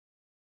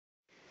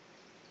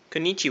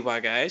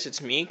Konnichiwa guys,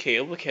 it's me,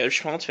 Caleb with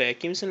Schmaltz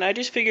Vacuums, and I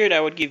just figured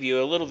I would give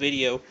you a little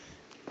video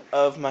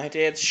of my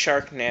dad's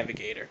Shark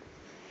Navigator.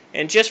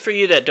 And just for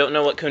you that don't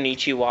know what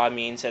Konnichiwa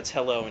means, that's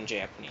hello in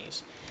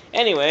Japanese.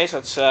 Anyways,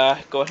 let's go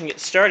ahead and get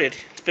started.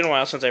 It's been a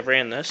while since I've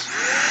ran this.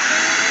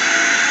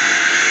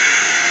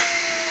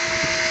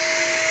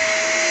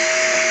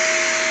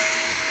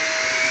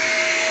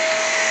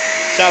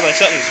 Sounds like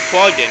something's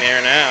plugged in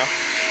here now.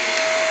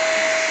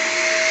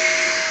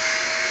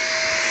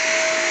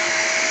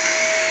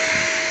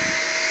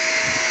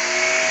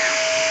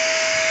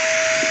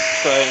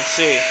 Let's go ahead and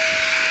see.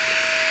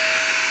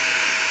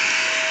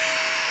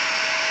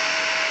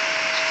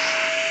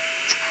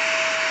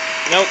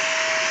 Nope.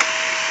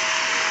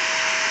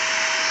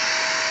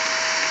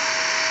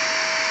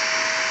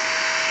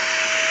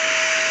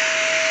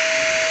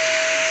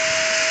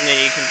 And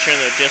then you can turn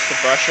just the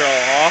brusher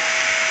all off.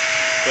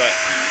 But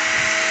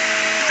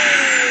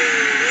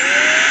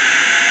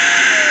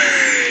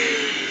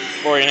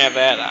before you have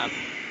that on.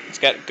 It's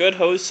got good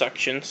hose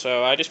suction,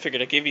 so I just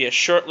figured I'd give you a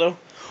short little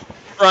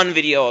run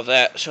video of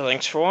that. So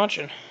thanks for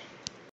watching.